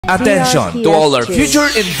Attention to all our future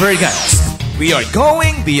Envergas. We are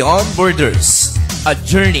going beyond borders. A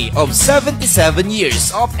journey of 77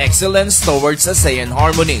 years of excellence towards ASEAN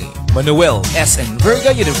harmony. Manuel S.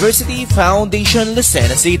 Enverga University Foundation,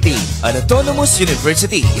 Lucena City. An autonomous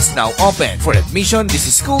university is now open for admission this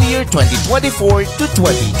school year 2024 to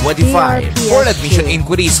 2025. For admission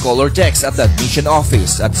inquiries, call or text at the admission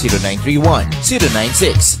office at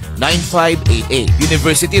 0931-096-9588.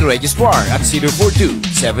 University Registrar at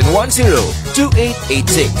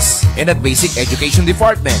 042-710-2886. And at Basic Education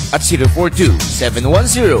Department at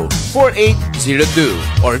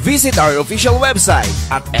 042-710-4802. Or visit our official website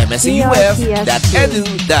at mscuf.edu.ph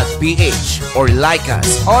or like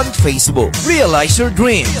us on Facebook. Realize your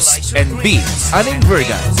dreams and be an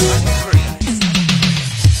Enverga.